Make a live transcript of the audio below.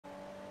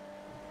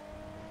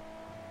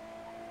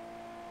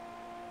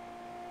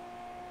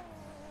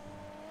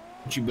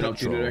What you been up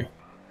to today?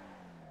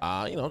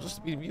 You know,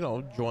 just be,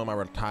 enjoying my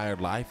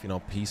retired life,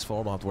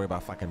 peaceful. Don't have to worry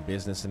about fucking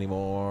business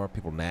anymore.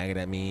 People nagging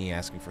at me,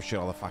 asking for shit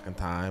all the fucking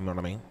time. You know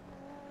what I mean?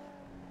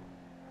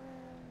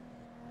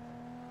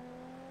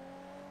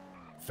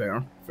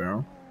 Fair,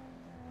 fair.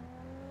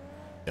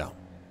 Yeah.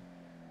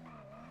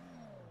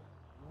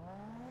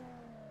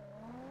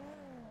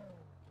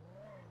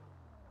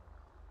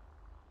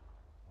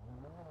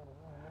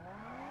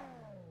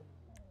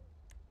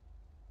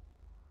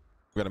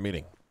 We got a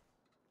meeting.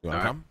 You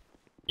want to come?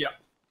 Yeah.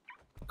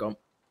 Come.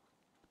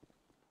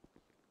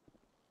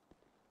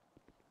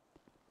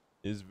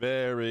 Is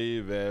very,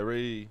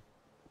 very.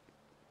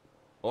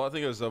 All I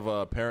think is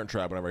of Parent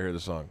Trap whenever I hear the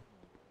song.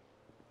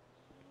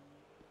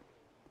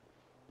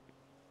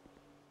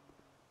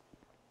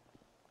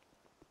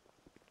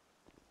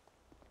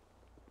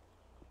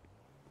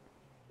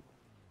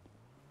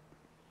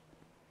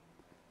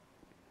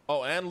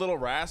 Oh, and Little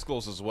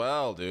Rascals as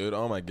well, dude.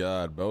 Oh my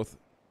god, both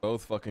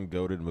fucking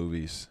goated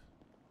movies.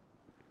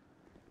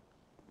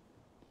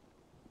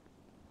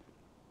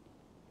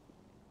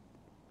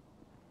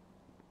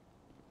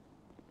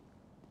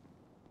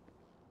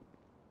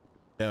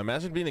 Yeah,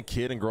 imagine being a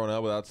kid and growing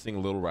up without seeing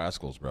Little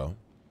Rascals, bro.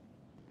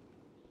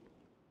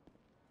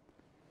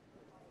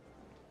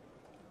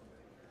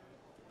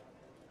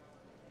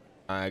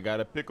 I got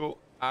a pickle.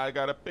 I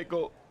got a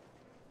pickle.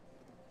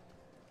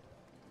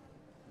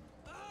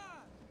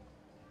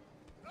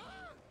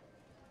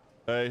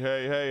 Hey,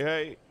 hey, hey,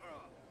 hey.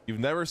 You've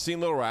never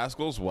seen Little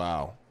Rascals?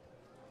 Wow.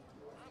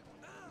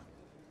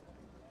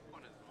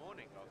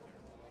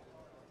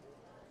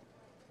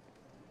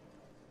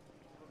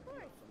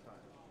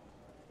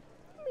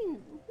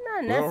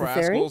 Not Little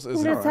necessary. Rascals is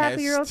an Just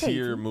happy you're okay.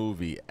 S-tier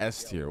movie.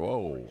 S-tier.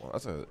 Whoa.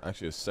 That's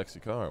actually a sexy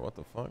car. What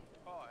the fuck?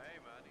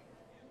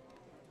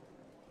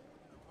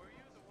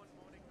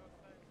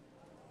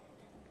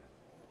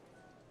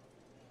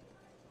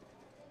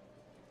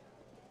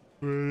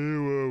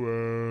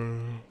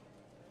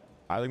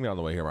 I think they're on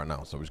the way here right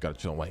now, so we just gotta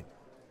chill and wait.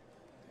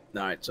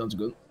 All right, sounds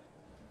good.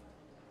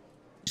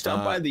 You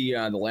stopped by the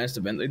last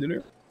event they did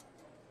here?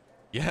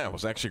 Yeah, it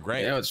was actually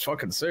great. Yeah, it's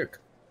fucking sick.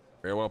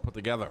 Very well put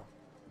together.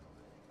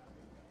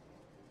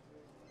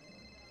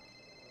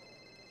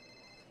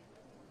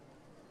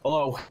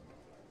 Hello.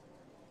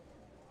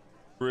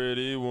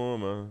 Pretty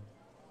woman.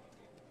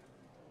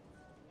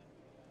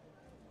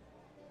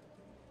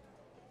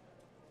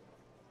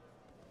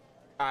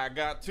 I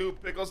got two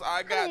pickles.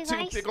 I got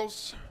two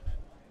pickles.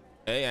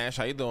 Hey, Ash,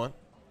 how you doing?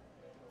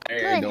 Hey,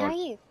 Good, how are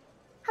you?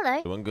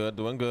 Hello. Doing good,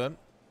 doing good.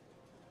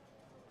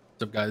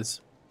 What's up,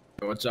 guys?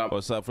 What's up?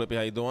 What's up, Flippy?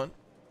 How you doing?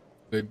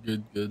 Good,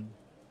 good, good.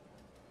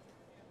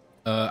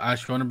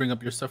 Ash, you want to bring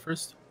up your stuff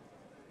first?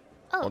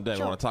 Oh, Dan,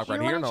 sure. want to talk Do right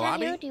you here in wanna the chat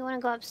lobby? here? Do you want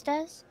to go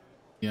upstairs?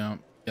 Yeah,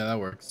 that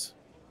works.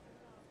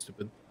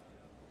 Stupid.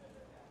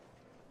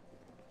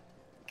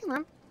 Come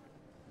on.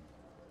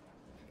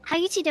 How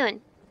you two doing?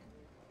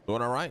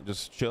 Doing all right,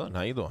 just chilling.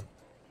 How you doing?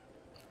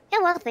 Yeah,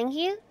 well, thank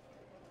you.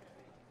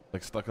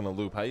 Like stuck in a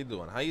loop. How you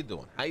doing? How you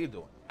doing? How you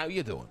doing? How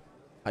you doing?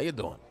 How you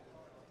doing?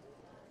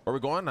 Where we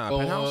going?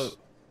 Penthouse?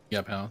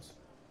 Yeah, penthouse.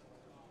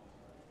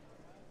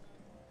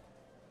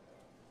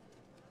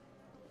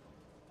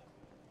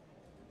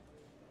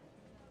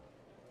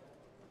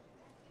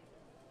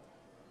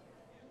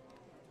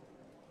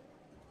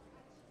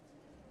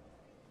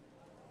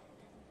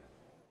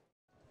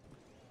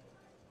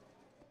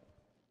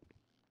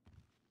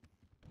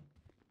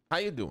 How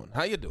you doing?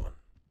 How you doing?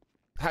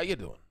 How you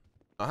doing?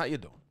 How you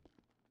doing?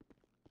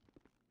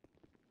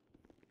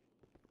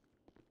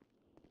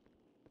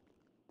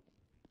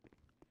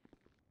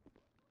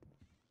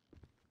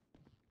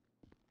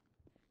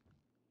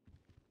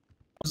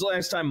 When's the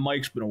last time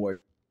Mike's been away?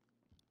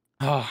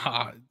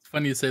 Oh, it's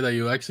funny you say that.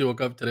 You actually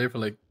woke up today for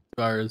like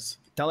 2 hours.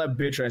 Tell that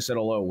bitch I said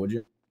hello, would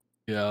you?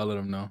 Yeah, I'll let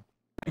him know.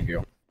 Thank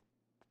you.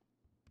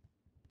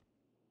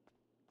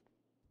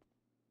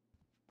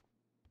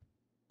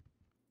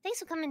 Thanks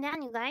for coming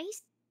down, you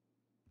guys.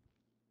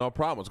 No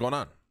problem. What's going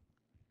on?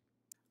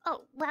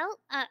 Oh, well,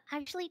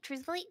 actually,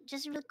 truthfully,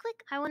 just real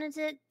quick, I wanted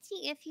to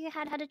see if you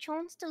had had a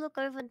chance to look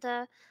over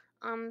the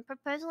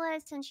proposal I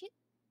sent you.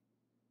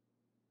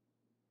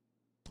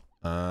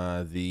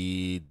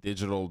 The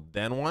digital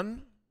den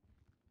one?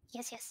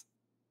 Yes, yes.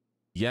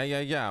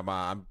 Yeah.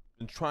 I've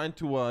been trying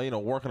to,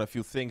 work on a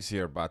few things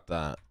here, but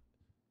kind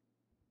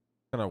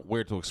of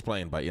weird to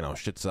explain, but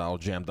shit's all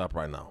jammed up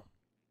right now.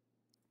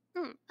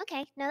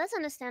 Okay. No, that's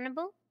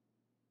understandable.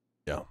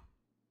 Yeah,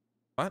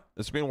 but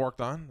it's being worked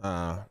on.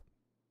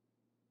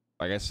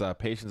 I guess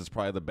patience is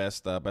probably the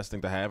best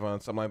thing to have on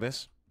something like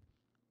this.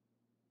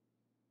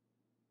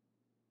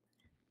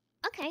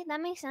 Okay,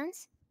 that makes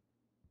sense.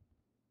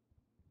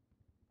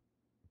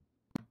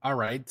 All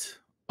right.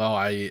 Well,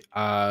 I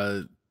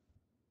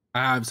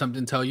have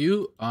something to tell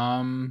you.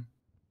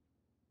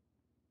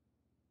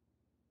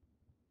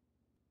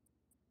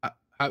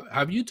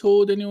 Have you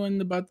told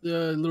anyone about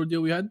the little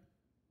deal we had?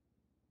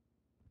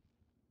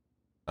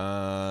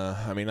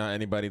 I mean, not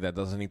anybody that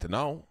doesn't need to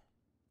know.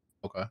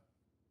 Okay.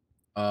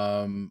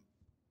 All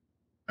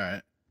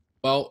right.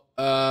 Well,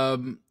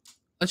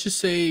 let's just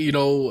say,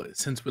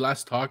 since we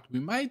last talked, we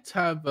might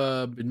have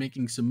been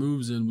making some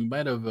moves, and we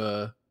might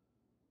have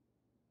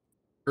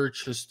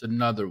purchased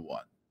another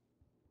one.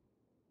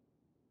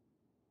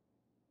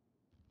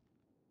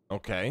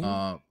 Okay.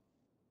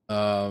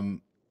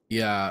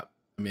 Yeah.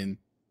 I mean,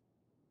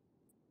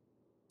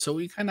 so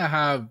we kind of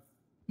have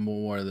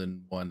more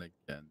than one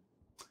again.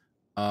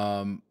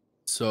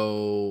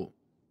 So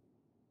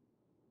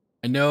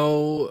I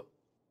know.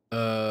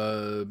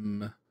 So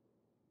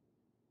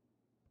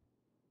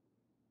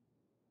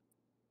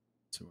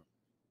we're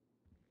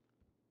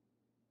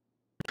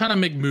trying to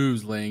make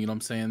moves, Lang. You know what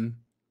I'm saying?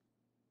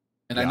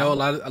 And I know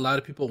a lot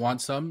of people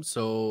want some.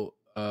 So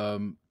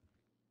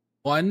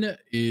one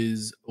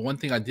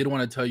thing I did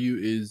want to tell you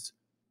is,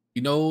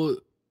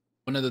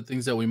 one of the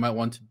things that we might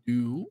want to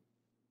do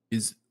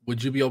is,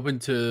 would you be open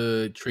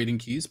to trading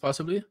keys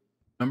possibly?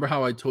 Remember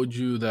how I told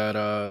you that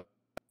are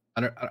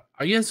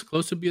you guys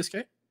close to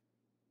BSK?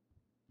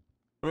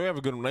 We have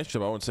a good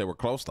relationship. I wouldn't say we're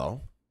close though.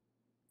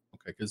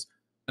 Okay, because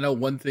I know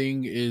one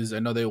thing is, I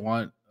know they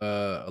want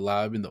a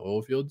lab in the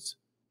oil fields.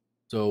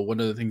 So one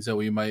of the things that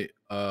we might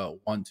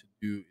want to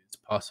do is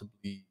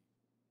possibly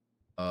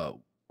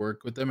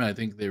work with them, and I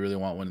think they really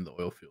want one in the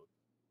oil field.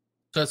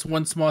 So that's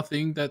one small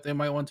thing that they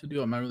might want to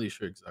do. I'm not really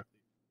sure exactly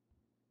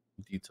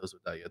the details of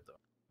that yet, though.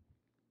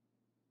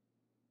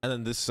 And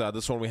then this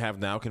one we have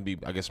now can be,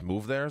 I guess,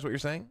 moved there, is what you're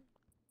saying?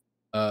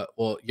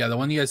 Well, yeah, the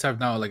one you guys have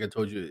now, like I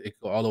told you, it can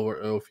go all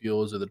over oil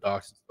fields or the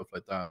docks and stuff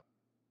like that.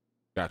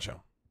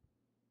 Gotcha.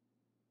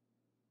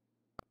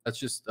 That's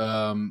just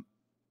but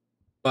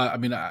I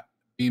mean,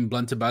 being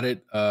blunt about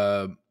it,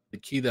 the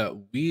key that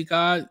we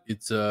got,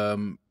 it's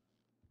kind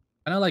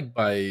of like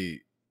by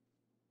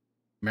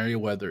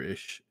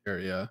Merriweather-ish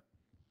area,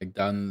 like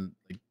down,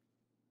 like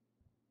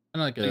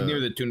kind of like near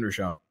the tuner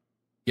shop.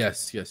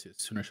 Yes,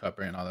 tuner shop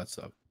area and all that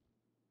stuff.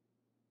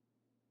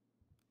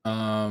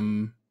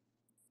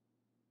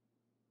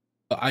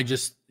 But I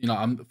just,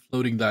 I'm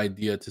floating the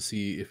idea to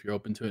see if you're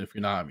open to it. If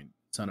you're not, I mean,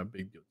 it's not a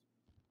big deal.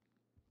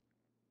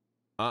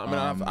 I mean,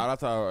 I'd have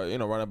to,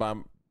 run it by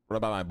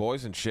my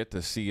boys and shit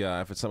to see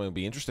if it's something to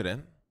be interested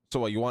in.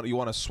 So what, you want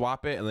to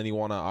swap it, and then you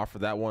want to offer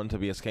that one to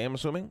BSK, I'm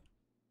assuming?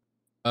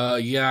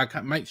 Yeah,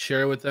 I might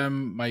share with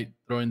them, might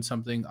throw in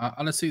something.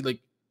 Honestly,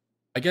 like,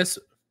 I guess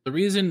the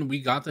reason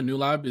we got the new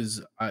lab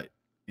is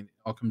it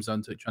all comes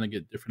down to trying to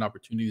get different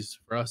opportunities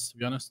for us, to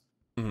be honest.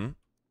 Mm-hmm.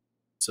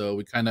 So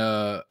we kind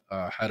of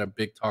had a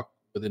big talk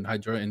within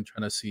Hydra and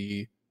trying to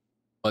see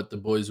what the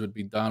boys would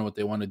be done, what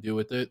they want to do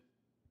with it,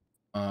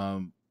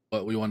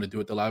 what we want to do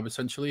with the lab,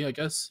 essentially, I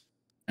guess.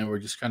 And we're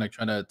just kind of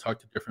trying to talk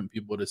to different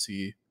people to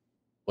see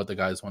what the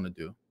guys want to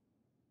do.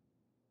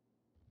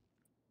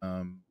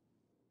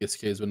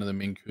 BSK is one of the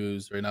main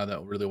crews right now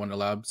that really want a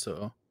lab,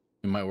 so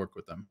we might work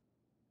with them.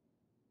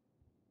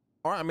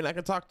 All right, I mean, I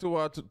can talk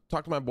to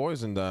my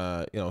boys and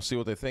see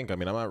what they think. I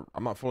mean,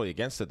 I'm not fully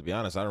against it, to be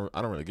honest. I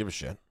don't really give a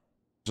shit.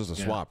 It's just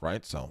a swap,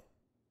 right? So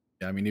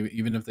yeah, I mean,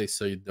 even if they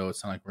say no,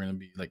 it's not like we're gonna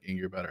be like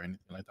angry about it or anything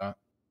like that.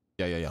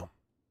 Yeah.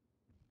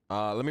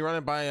 Let me run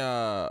it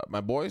by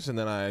my boys, and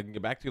then I can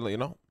get back to you, let you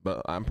know.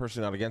 But I'm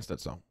personally not against it,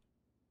 so.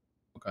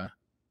 Okay.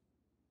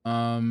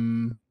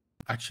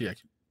 Actually, I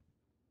can.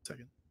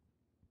 Second.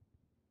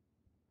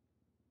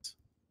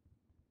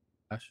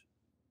 Ash.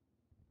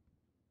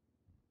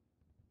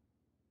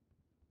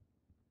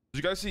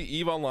 Did you guys see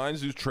Eve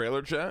Online's new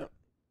trailer chat?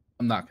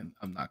 I'm not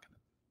gonna.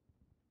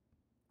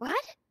 What?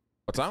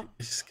 What's up?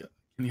 Just go.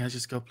 Can you guys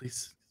just go,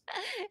 please?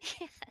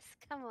 Yes,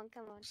 come on.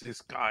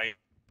 This guy.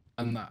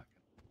 I'm not.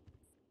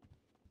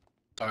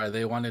 Sorry,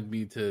 they wanted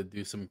me to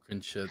do some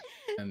cringe shit,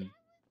 and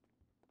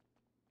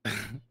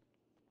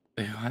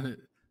they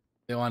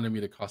wanted me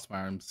to cross my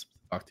arms to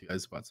talk to you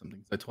guys about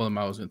something. I told them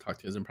I was going to talk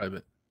to you guys in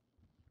private.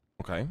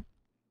 Okay.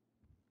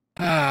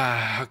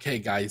 Okay,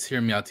 guys,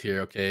 hear me out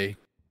here, okay?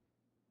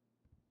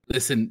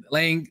 Listen,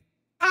 Lang,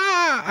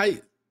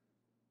 if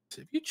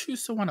you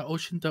choose to want to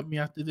ocean dump me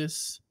after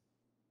this,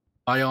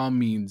 by all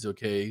means,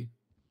 okay?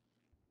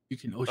 You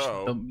can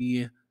ocean dump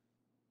me,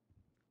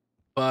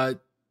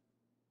 but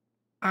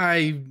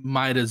I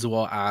might as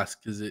well ask,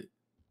 because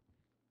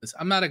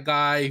I'm not a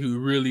guy who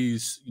really,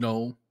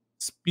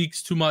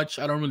 speaks too much.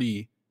 I don't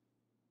really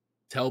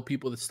tell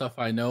people the stuff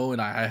I know,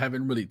 and I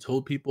haven't really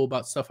told people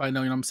about stuff I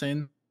know, you know what I'm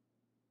saying?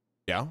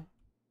 Yeah.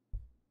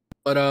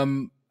 But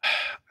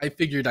I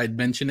figured I'd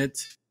mention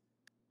it.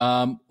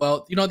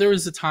 Well, there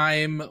was a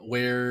time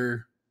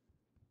where,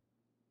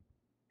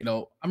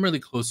 I'm really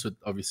close with,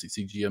 obviously,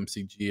 CG.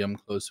 I'm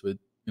close with,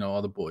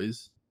 all the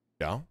boys.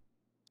 Yeah.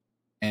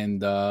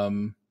 And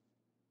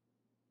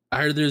I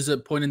heard there's a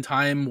point in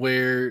time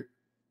where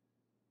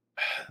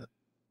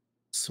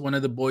one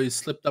of the boys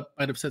slipped up,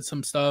 might have said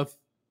some stuff,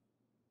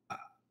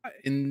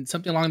 in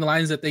something along the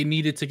lines that they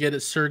needed to get a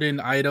certain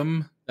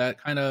item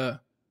that kind of,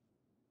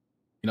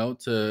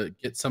 to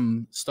get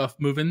some stuff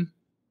moving.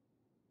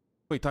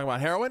 Wait, you talking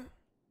about heroin?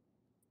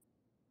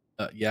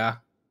 Yeah.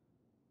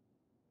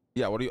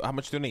 Yeah. How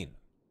much do you need?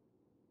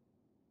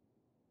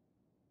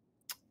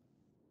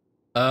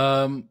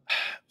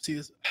 See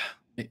this.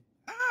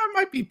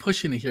 might be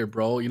pushing it here,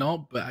 bro. You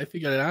know, but I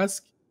figured I'd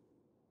ask.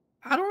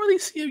 I don't really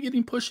see you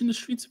getting pushed in the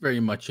streets very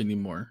much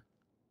anymore.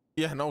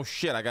 Yeah, no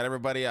shit. I got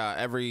everybody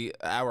every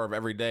hour of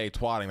every day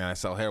twatting that I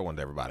sell heroin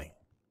to everybody.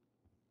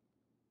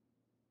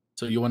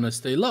 So you want to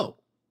stay low?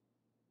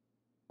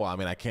 Well, I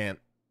mean, I can't.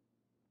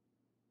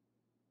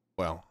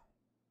 Well,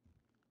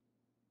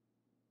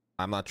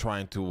 I'm not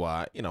trying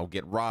to, you know,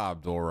 get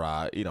robbed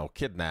or, you know,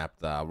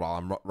 kidnapped while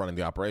I'm running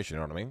the operation.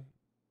 You know what I mean?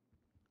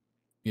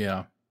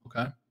 Yeah.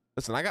 Okay.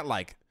 Listen, I got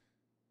like,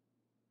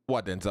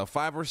 what, Denzel,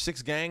 5 or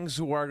 6 gangs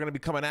who are going to be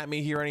coming at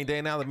me here any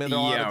day now. The minute they're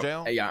all out of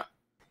jail.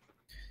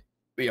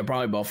 Yeah,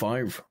 probably about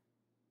 5.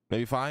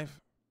 Maybe 5.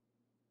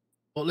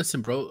 Well,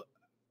 listen, bro.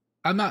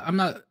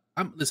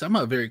 Listen, I'm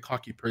a very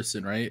cocky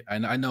person, right?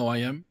 And I know I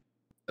am.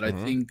 But I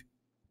think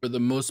for the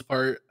most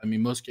part, I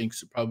mean, most gangs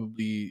should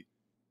probably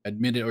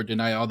admit it or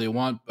deny all they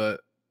want, but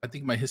I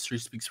think my history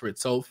speaks for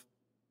itself.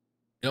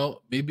 You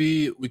know,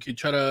 maybe we could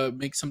try to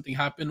make something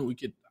happen.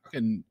 I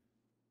can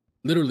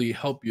literally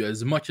help you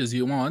as much as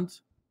you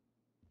want.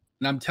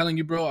 And I'm telling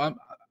you, bro,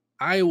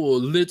 I will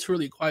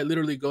literally, quite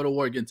literally go to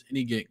war against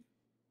any gang.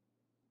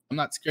 I'm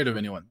not scared of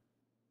anyone.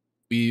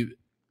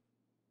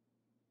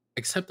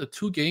 Except the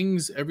 2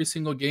 gangs, every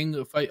single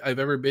gang fight I've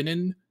ever been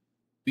in,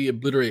 we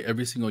obliterate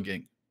every single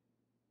gang.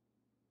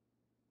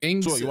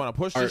 Gangs. So you want to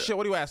push this shit?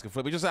 What are you asking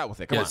for? We just out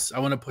with it. Come on. Yes, I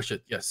want to push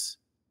it. Yes.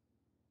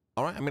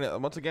 All right. I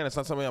mean, once again, it's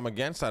not something I'm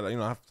against. I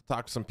have to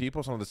talk to some people.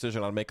 It's not a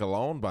decision I'll make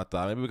alone, but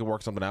maybe we can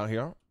work something out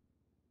here.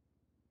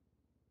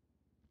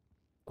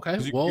 Okay.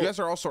 You guys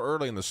are also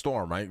early in the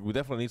storm, right? We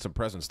definitely need some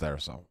presence there.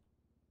 So.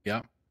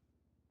 Yeah.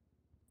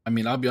 I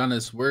mean, I'll be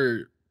honest.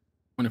 We're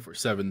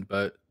 24/7,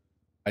 but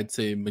I'd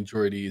say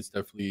majority is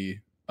definitely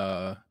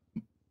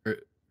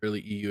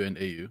early EU and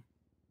AU.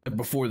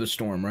 Before the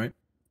storm, right?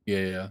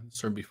 Yeah.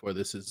 Storm before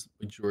this is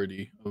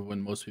majority of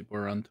when most people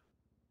are around.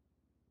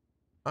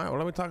 All right, well,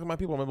 let me talk to my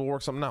people. Maybe we'll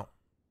work something out.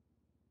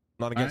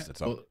 Not against it,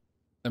 so. Well,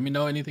 let me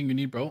know anything you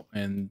need, bro.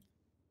 And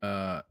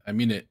I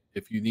mean it.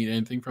 If you need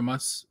anything from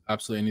us,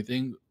 absolutely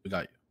anything, we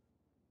got you.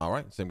 All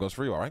right, same goes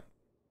for you, all right?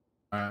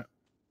 All right.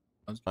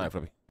 Sounds good. All right,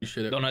 Flippy.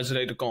 Appreciate it. Don't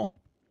hesitate to call.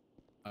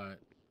 All right.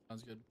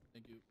 Sounds good.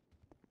 Thank you.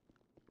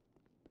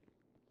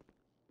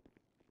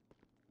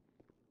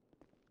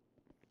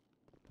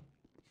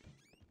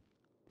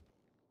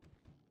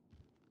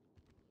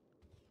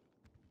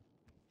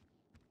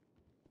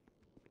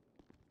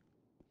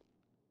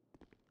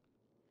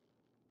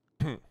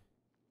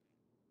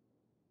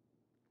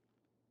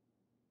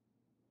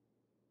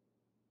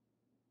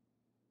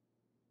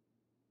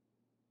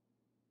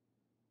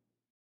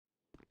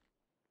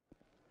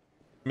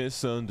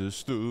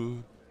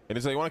 Misunderstood. And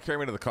he's like, you want to carry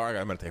me to the car? I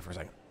gotta meditate for a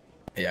second.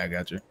 Yeah, I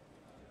got you.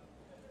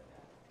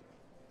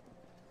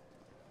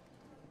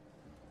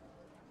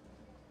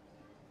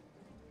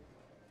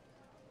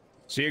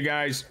 See you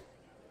guys.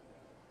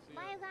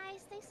 Bye,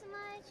 guys. Thanks so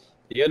much.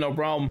 Yeah, no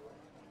problem.